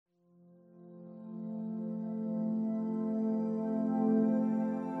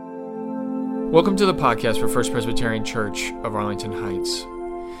Welcome to the podcast for First Presbyterian Church of Arlington Heights.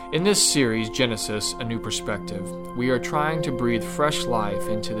 In this series, Genesis, A New Perspective, we are trying to breathe fresh life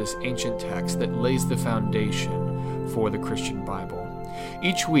into this ancient text that lays the foundation for the Christian Bible.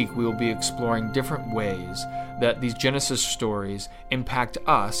 Each week we will be exploring different ways that these Genesis stories impact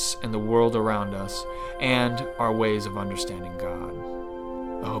us and the world around us and our ways of understanding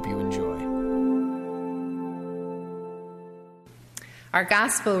God. I hope you enjoy. Our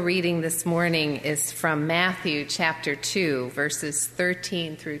gospel reading this morning is from Matthew chapter 2, verses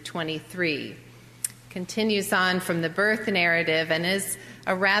 13 through 23. Continues on from the birth narrative and is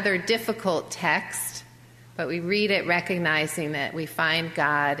a rather difficult text, but we read it recognizing that we find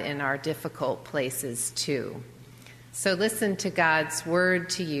God in our difficult places too. So listen to God's word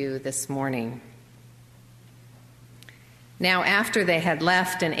to you this morning. Now after they had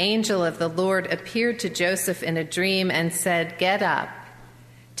left, an angel of the Lord appeared to Joseph in a dream and said, "Get up.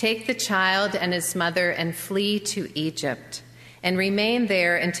 Take the child and his mother and flee to Egypt, and remain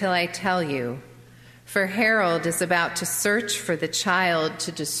there until I tell you, for Herod is about to search for the child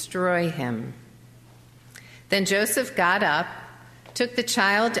to destroy him." Then Joseph got up, took the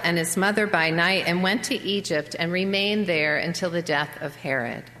child and his mother by night, and went to Egypt and remained there until the death of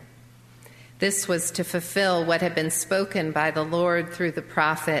Herod. This was to fulfill what had been spoken by the Lord through the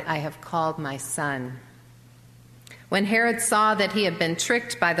prophet, "I have called my son." When Herod saw that he had been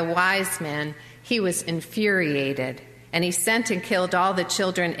tricked by the wise men, he was infuriated, and he sent and killed all the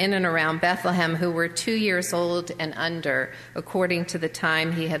children in and around Bethlehem who were 2 years old and under, according to the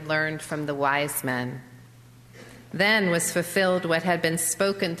time he had learned from the wise men. Then was fulfilled what had been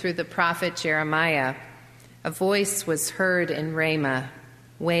spoken through the prophet Jeremiah. A voice was heard in Ramah,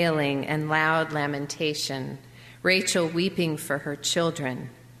 wailing and loud lamentation, Rachel weeping for her children.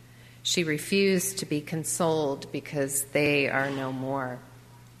 She refused to be consoled because they are no more.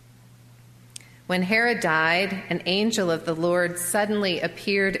 When Herod died, an angel of the Lord suddenly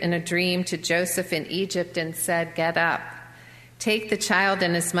appeared in a dream to Joseph in Egypt and said, "Get up, take the child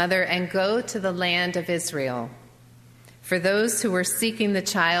and his mother and go to the land of Israel. For those who were seeking the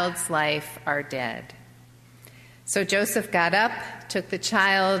child's life are dead." So Joseph got up, took the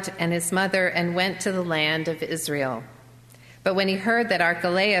child and his mother, and went to the land of Israel. But when he heard that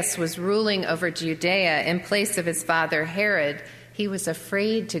Archelaus was ruling over Judea in place of his father Herod, he was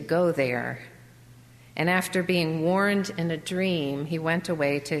afraid to go there. And after being warned in a dream, he went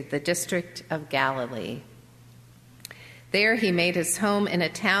away to the district of Galilee. There he made his home in a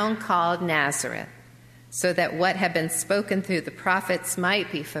town called Nazareth, so that what had been spoken through the prophets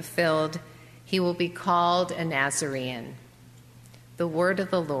might be fulfilled, he will be called a Nazarene. The word of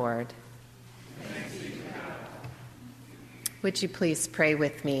the Lord. Would you please pray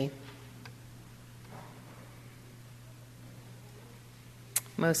with me?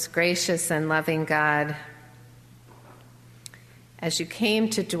 Most gracious and loving God, as you came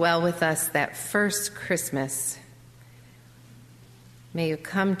to dwell with us that first Christmas, may you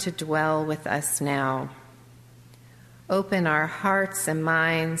come to dwell with us now. Open our hearts and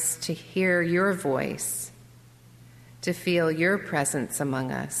minds to hear your voice, to feel your presence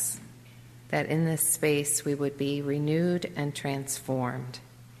among us, that in this space we would be renewed and transformed.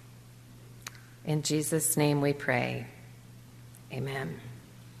 In Jesus' name we pray. Amen.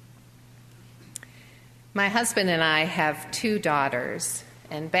 My husband and I have 2 daughters,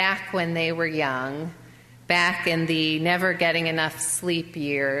 and back when they were young, back in the never getting enough sleep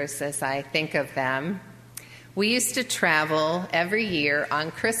years as I think of them, we used to travel every year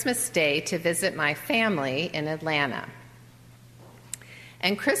on Christmas Day to visit my family in Atlanta.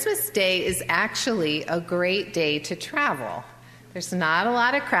 And Christmas Day is actually a great day to travel. There's not a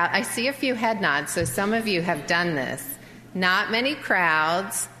lot of crowd. I see a few head nods, so some of you have done this. Not many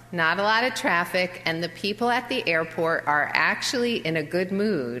crowds, not a lot of traffic, and the people at the airport are actually in a good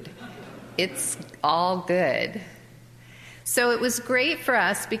mood. It's all good. So it was great for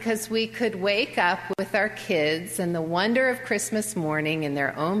us because we could wake up with our kids and the wonder of Christmas morning in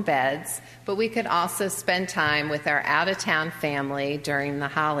their own beds, but we could also spend time with our out-of-town family during the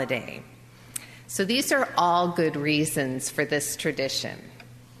holiday. So these are all good reasons for this tradition.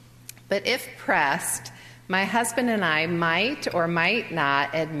 But if pressed, my husband and I might or might not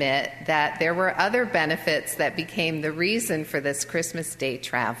admit that there were other benefits that became the reason for this Christmas Day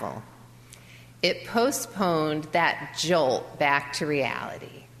travel. It postponed that jolt back to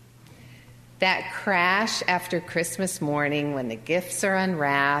reality. That crash after Christmas morning when the gifts are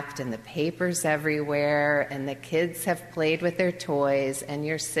unwrapped and the paper's everywhere and the kids have played with their toys and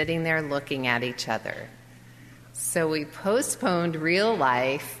you're sitting there looking at each other. So we postponed real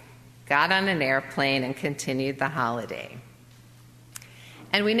life, got on an airplane, and continued the holiday.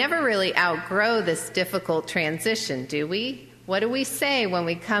 And we never really outgrow this difficult transition, do we? What do we say when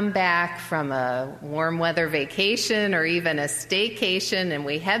we come back from a warm weather vacation or even a staycation and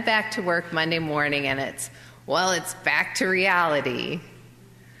we head back to work Monday morning and it's back to reality,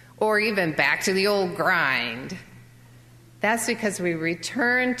 or even back to the old grind? That's because we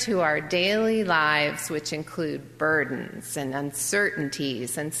return to our daily lives, which include burdens and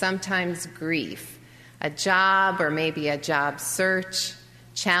uncertainties and sometimes grief, a job or maybe a job search,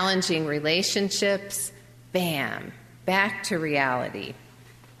 challenging relationships. Bam, back to reality.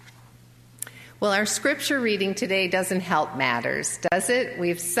 Well, our scripture reading today doesn't help matters, does it?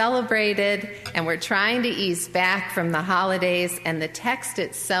 We've celebrated and we're trying to ease back from the holidays, and the text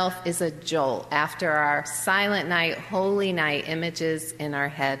itself is a jolt after our Silent Night, Holy Night images in our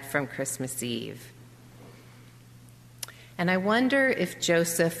head from Christmas Eve. And I wonder if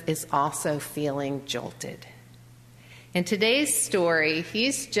Joseph is also feeling jolted. In today's story,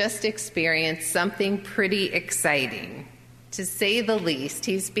 he's just experienced something pretty exciting. To say the least,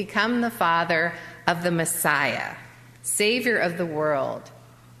 he's become the father of the Messiah, Savior of the world.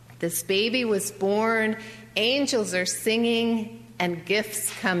 This baby was born, angels are singing, and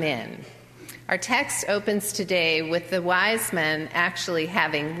gifts come in. Our text opens today with the wise men actually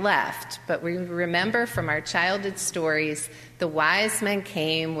having left, but we remember from our childhood stories, the wise men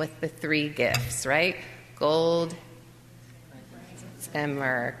came with the 3 gifts, right? Gold and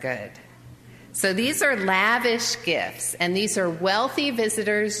myrrh. Good. So these are lavish gifts, and these are wealthy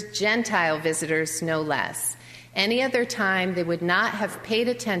visitors, Gentile visitors no less. Any other time, they would not have paid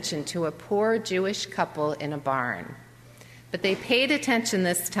attention to a poor Jewish couple in a barn. But they paid attention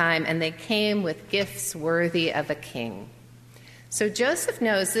this time, and they came with gifts worthy of a king. So Joseph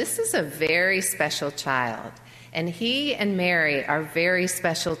knows this is a very special child, and he and Mary are very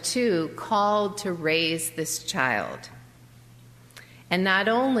special too, called to raise this child. And not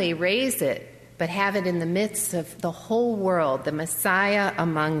only raise it, but have it in the midst of the whole world, the Messiah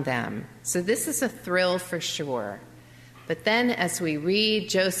among them. So this is a thrill for sure. But then as we read,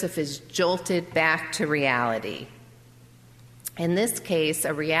 Joseph is jolted back to reality. In this case,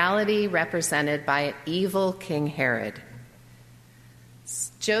 a reality represented by an evil King Herod.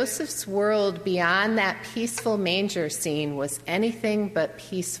 Joseph's world beyond that peaceful manger scene was anything but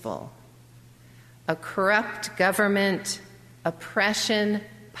peaceful. A corrupt government, oppression,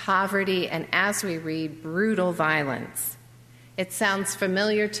 poverty, and as we read, brutal violence. It sounds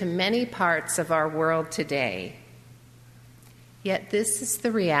familiar to many parts of our world today. Yet this is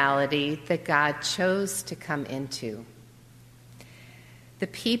the reality that God chose to come into. The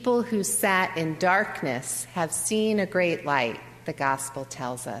people who sat in darkness have seen a great light, the gospel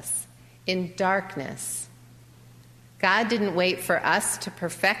tells us. In darkness. God didn't wait for us to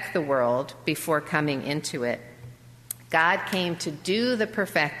perfect the world before coming into it. God came to do the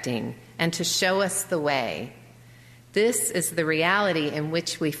perfecting and to show us the way. This is the reality in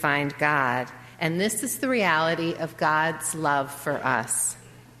which we find God, and this is the reality of God's love for us.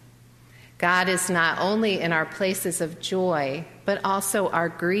 God is not only in our places of joy, but also our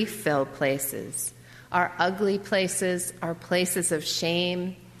grief-filled places, our ugly places, our places of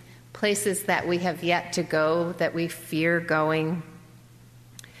shame, places that we have yet to go, that we fear going.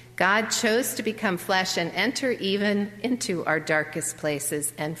 God chose to become flesh and enter even into our darkest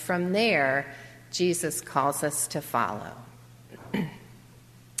places, and from there, Jesus calls us to follow.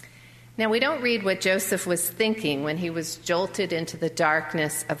 Now, we don't read what Joseph was thinking when he was jolted into the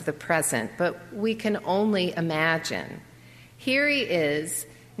darkness of the present, but we can only imagine. Here he is,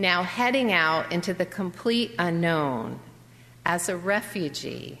 now heading out into the complete unknown as a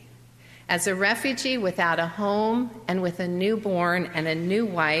refugee without a home and with a newborn and a new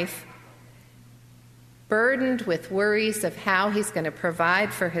wife, burdened with worries of how he's going to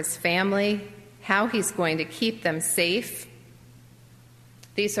provide for his family, how he's going to keep them safe.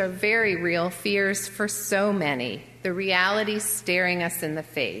 These are very real fears for so many, the reality staring us in the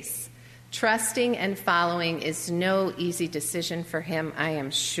face. Trusting and following is no easy decision for him, I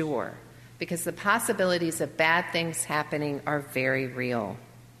am sure, because the possibilities of bad things happening are very real.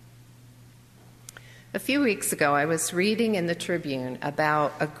 A few weeks ago, I was reading in the Tribune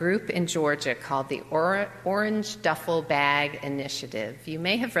about a group in Georgia called the Orange Duffel Bag Initiative. You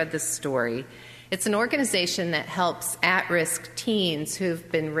may have read this story. It's an organization that helps at-risk teens who've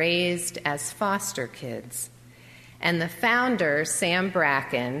been raised as foster kids. And the founder, Sam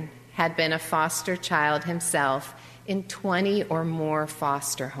Bracken, had been a foster child himself in 20 or more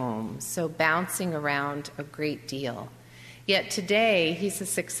foster homes, so bouncing around a great deal. Yet today, he's a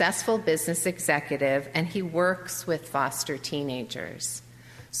successful business executive, and he works with foster teenagers.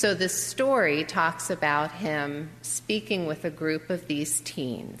 So the story talks about him speaking with a group of these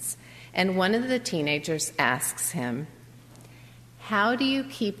teens. And one of the teenagers asks him, "How do you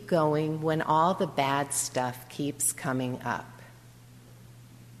keep going when all the bad stuff keeps coming up?"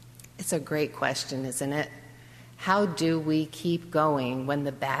 It's a great question, isn't it? How do we keep going when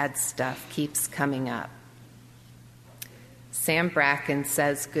the bad stuff keeps coming up? Sam Bracken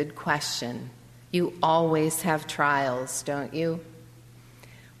says, "Good question. You always have trials, don't you?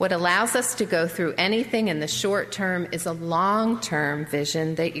 What allows us to go through anything in the short term is a long-term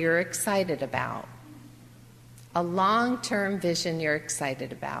vision that you're excited about." A long-term vision you're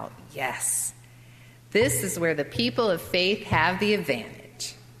excited about. Yes. This is where the people of faith have the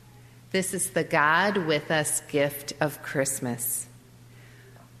advantage. This is the God with us gift of Christmas.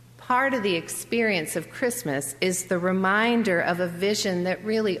 Part of the experience of Christmas is the reminder of a vision that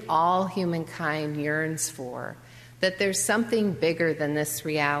really all humankind yearns for, that there's something bigger than this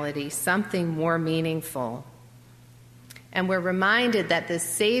reality, something more meaningful. And we're reminded that the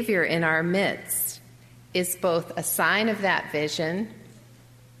Savior in our midst is both a sign of that vision,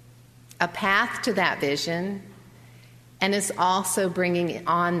 a path to that vision, and is also bringing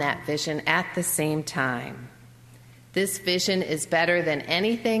on that vision at the same time. This vision is better than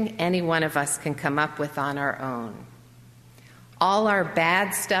anything any one of us can come up with on our own. All our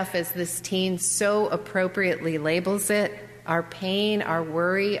bad stuff, as this teen so appropriately labels it, our pain, our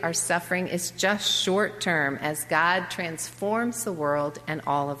worry, our suffering, is just short term as God transforms the world and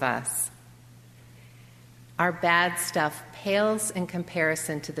all of us. Our bad stuff pales in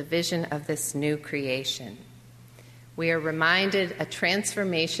comparison to the vision of this new creation. We are reminded a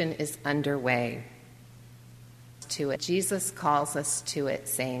transformation is underway. To it, Jesus calls us to it,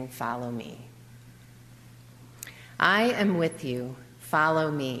 saying, "Follow me. I am with you. Follow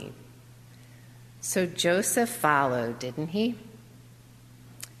me." So Joseph followed, didn't he?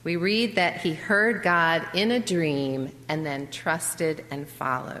 We read that he heard God in a dream and then trusted and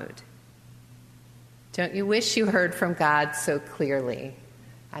followed. Don't you wish you heard from God so clearly?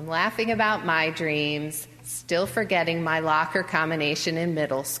 I'm laughing about my dreams, still forgetting my locker combination in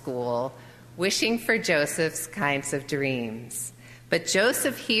middle school, wishing for Joseph's kinds of dreams. But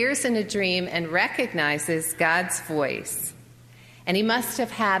Joseph hears in a dream and recognizes God's voice. And he must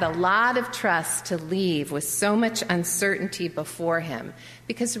have had a lot of trust to leave with so much uncertainty before him,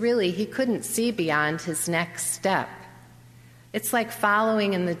 because really he couldn't see beyond his next step. It's like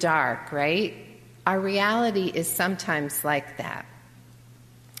following in the dark, right? Our reality is sometimes like that.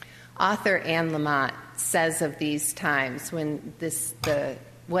 Author Anne Lamott says of these times when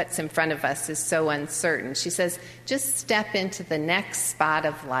what's in front of us is so uncertain, she says, just step into the next spot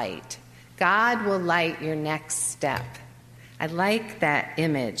of light. God will light your next step. I like that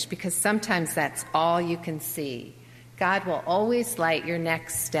image because sometimes that's all you can see. God will always light your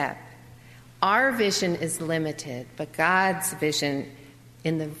next step. Our vision is limited, but God's vision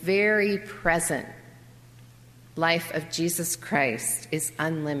in the very present life of Jesus Christ is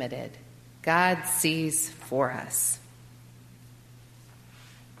unlimited. God sees for us.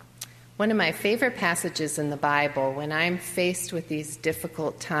 One of my favorite passages in the Bible, when I'm faced with these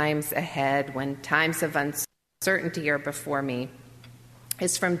difficult times ahead, when times of uncertainty are before me,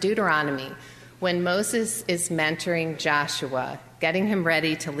 is from Deuteronomy, when Moses is mentoring Joshua, getting him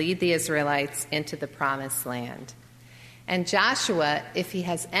ready to lead the Israelites into the Promised Land. And Joshua, if he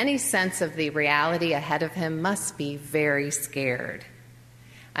has any sense of the reality ahead of him, must be very scared.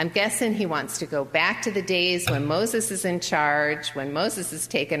 I'm guessing he wants to go back to the days when Moses is in charge, when Moses is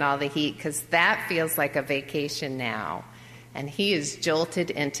taking all the heat, because that feels like a vacation now. And he is jolted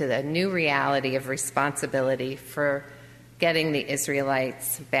into the new reality of responsibility for getting the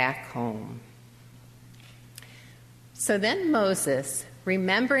Israelites back home. So then Moses,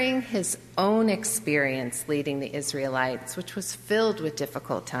 remembering his own experience leading the Israelites, which was filled with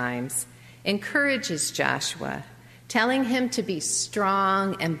difficult times, encourages Joshua, telling him to be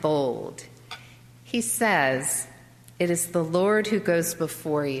strong and bold. He says, "It is the Lord who goes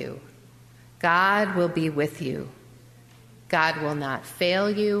before you. God will be with you. God will not fail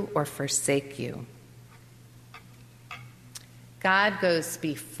you or forsake you." God goes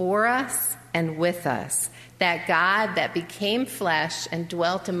before us and with us. That God that became flesh and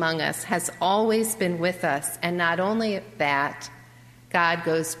dwelt among us has always been with us. And not only that, God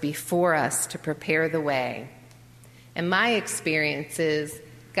goes before us to prepare the way. And my experience is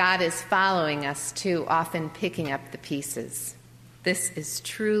God is following us too, often picking up the pieces. This is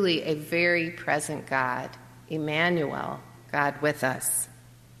truly a very present God, Emmanuel, God with us.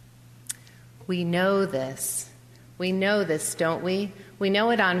 We know this. We know this, don't we? We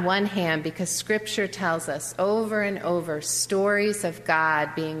know it on one hand because Scripture tells us over and over stories of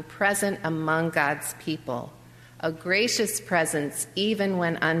God being present among God's people, a gracious presence even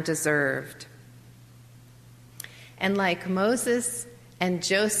when undeserved. And like Moses and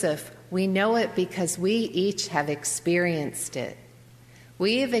Joseph, we know it because we each have experienced it.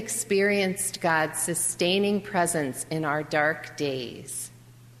 We have experienced God's sustaining presence in our dark days.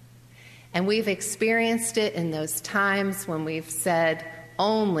 And we've experienced it in those times when we've said,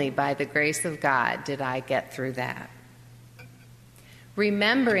 only by the grace of God did I get through that.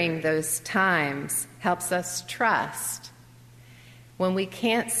 Remembering those times helps us trust when we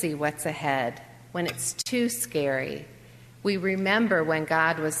can't see what's ahead, when it's too scary. We remember when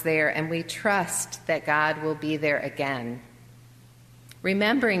God was there and we trust that God will be there again.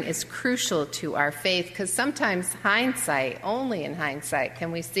 Remembering is crucial to our faith because sometimes only in hindsight,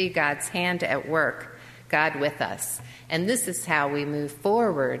 can we see God's hand at work, God with us. And this is how we move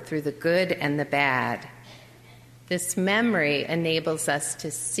forward through the good and the bad. This memory enables us to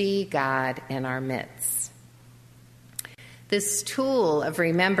see God in our midst. This tool of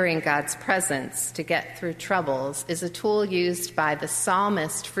remembering God's presence to get through troubles is a tool used by the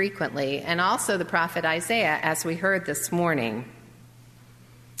psalmist frequently and also the prophet Isaiah, as we heard this morning.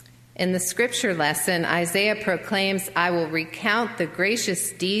 In the scripture lesson, Isaiah proclaims, "I will recount the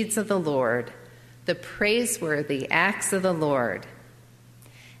gracious deeds of the Lord, the praiseworthy acts of the Lord."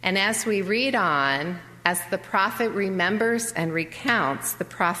 And as we read on, as the prophet remembers and recounts, the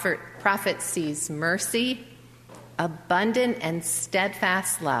prophet sees mercy, abundant and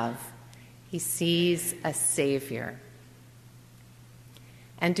steadfast love. He sees a Savior.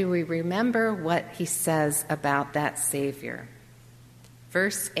 And do we remember what he says about that Savior?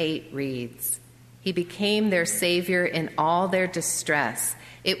 Verse 8 reads, "He became their Savior in all their distress.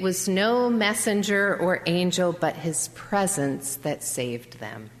 It was no messenger or angel, but his presence that saved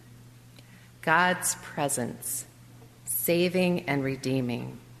them." God's presence, saving and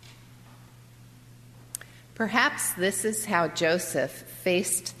redeeming. Perhaps this is how Joseph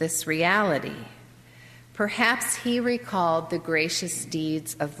faced this reality. Perhaps he recalled the gracious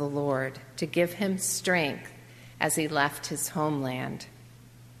deeds of the Lord to give him strength as he left his homeland.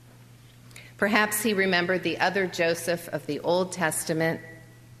 Perhaps he remembered the other Joseph of the Old Testament.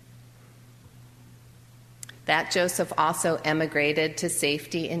 That Joseph also emigrated to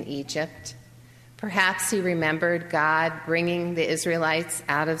safety in Egypt. Perhaps he remembered God bringing the Israelites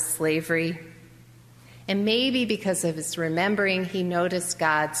out of slavery. And maybe because of his remembering, he noticed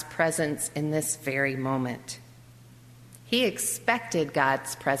God's presence in this very moment. He expected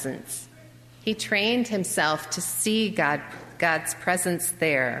God's presence. He trained himself to see God's presence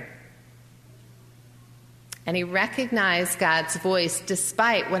there. And he recognized God's voice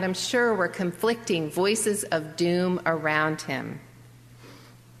despite what I'm sure were conflicting voices of doom around him.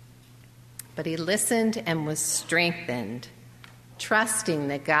 But he listened and was strengthened, trusting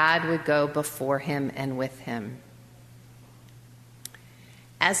that God would go before him and with him.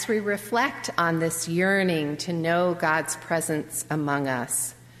 As we reflect on this yearning to know God's presence among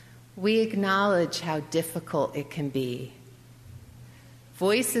us, we acknowledge how difficult it can be.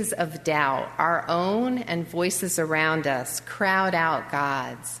 Voices of doubt, our own and voices around us, crowd out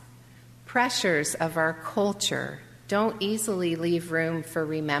God's. Pressures of our culture don't easily leave room for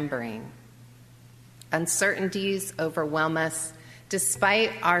remembering. Uncertainties overwhelm us.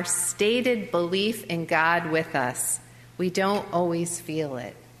 Despite our stated belief in God with us, we don't always feel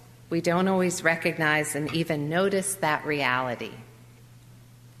it. We don't always recognize and even notice that reality.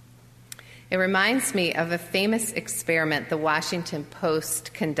 It reminds me of a famous experiment the Washington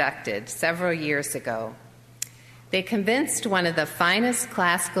Post conducted several years ago. They convinced one of the finest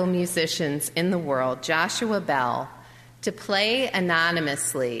classical musicians in the world, Joshua Bell, to play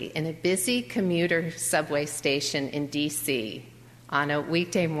anonymously in a busy commuter subway station in D.C. on a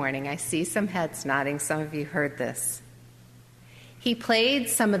weekday morning. I see some heads nodding. Some of you heard this. He played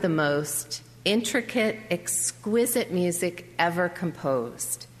some of the most intricate, exquisite music ever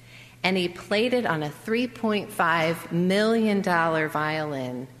composed. And he played it on a $3.5 million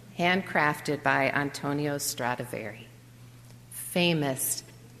violin handcrafted by Antonio Stradivari. Famous,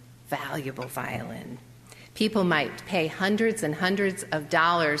 valuable violin. People might pay hundreds and hundreds of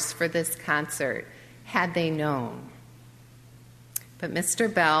dollars for this concert had they known. But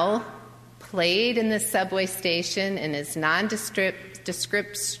Mr. Bell played in the subway station in his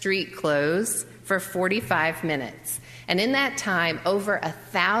nondescript street clothes for 45 minutes. And in that time, over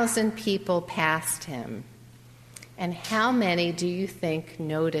 1,000 people passed him. And how many do you think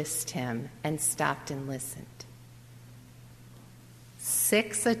noticed him and stopped and listened?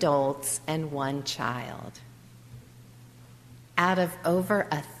 6 adults and 1 child. out of over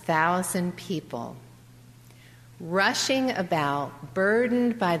 1,000 people, rushing about,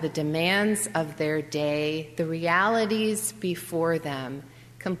 burdened by the demands of their day, the realities before them,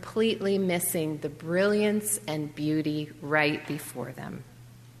 completely missing the brilliance and beauty right before them.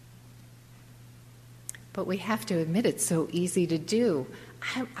 But we have to admit it's so easy to do.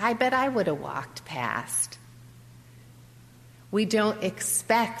 I bet I would have walked past. We don't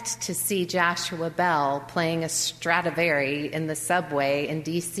expect to see Joshua Bell playing a Stradivari in the subway in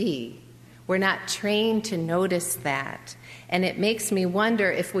D.C. We're not trained to notice that. And it makes me wonder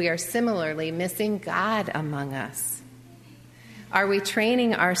if we are similarly missing God among us. Are we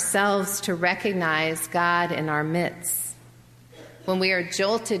training ourselves to recognize God in our midst? When we are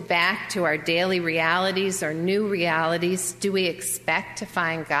jolted back to our daily realities or new realities, do we expect to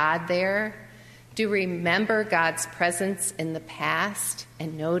find God there? Do we remember God's presence in the past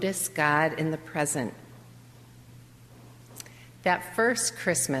and notice God in the present? That first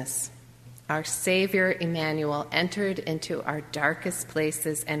Christmas, our Savior Emmanuel entered into our darkest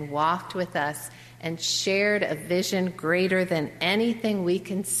places and walked with us and shared a vision greater than anything we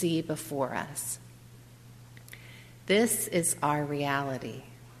can see before us. This is our reality.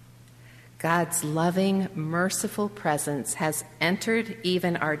 God's loving, merciful presence has entered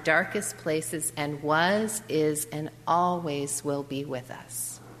even our darkest places and was, is, and always will be with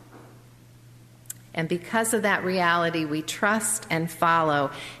us. And because of that reality, we trust and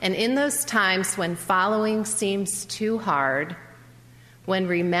follow. And in those times when following seems too hard, when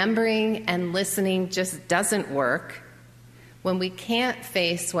remembering and listening just doesn't work, when we can't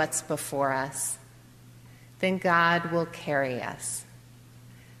face what's before us, then God will carry us.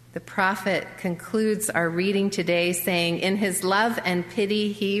 The prophet concludes our reading today saying, "In his love and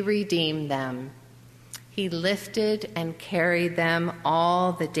pity he redeemed them. He lifted and carried them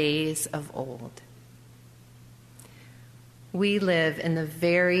all the days of old." We live in the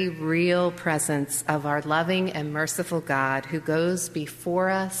very real presence of our loving and merciful God who goes before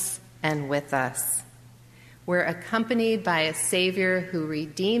us and with us. We're accompanied by a Savior who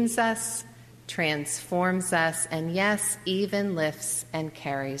redeems us, transforms us, and yes, even lifts and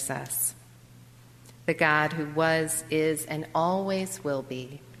carries us. The God who was, is, and always will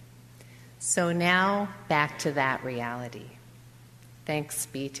be. So now, back to that reality. Thanks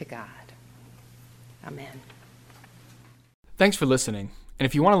be to God. Amen. Thanks for listening. And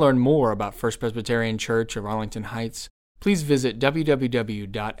if you want to learn more about First Presbyterian Church of Arlington Heights, please visit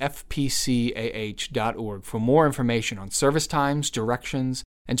www.fpcah.org for more information on service times, directions,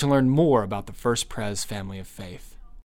 and to learn more about the First Pres family of faith.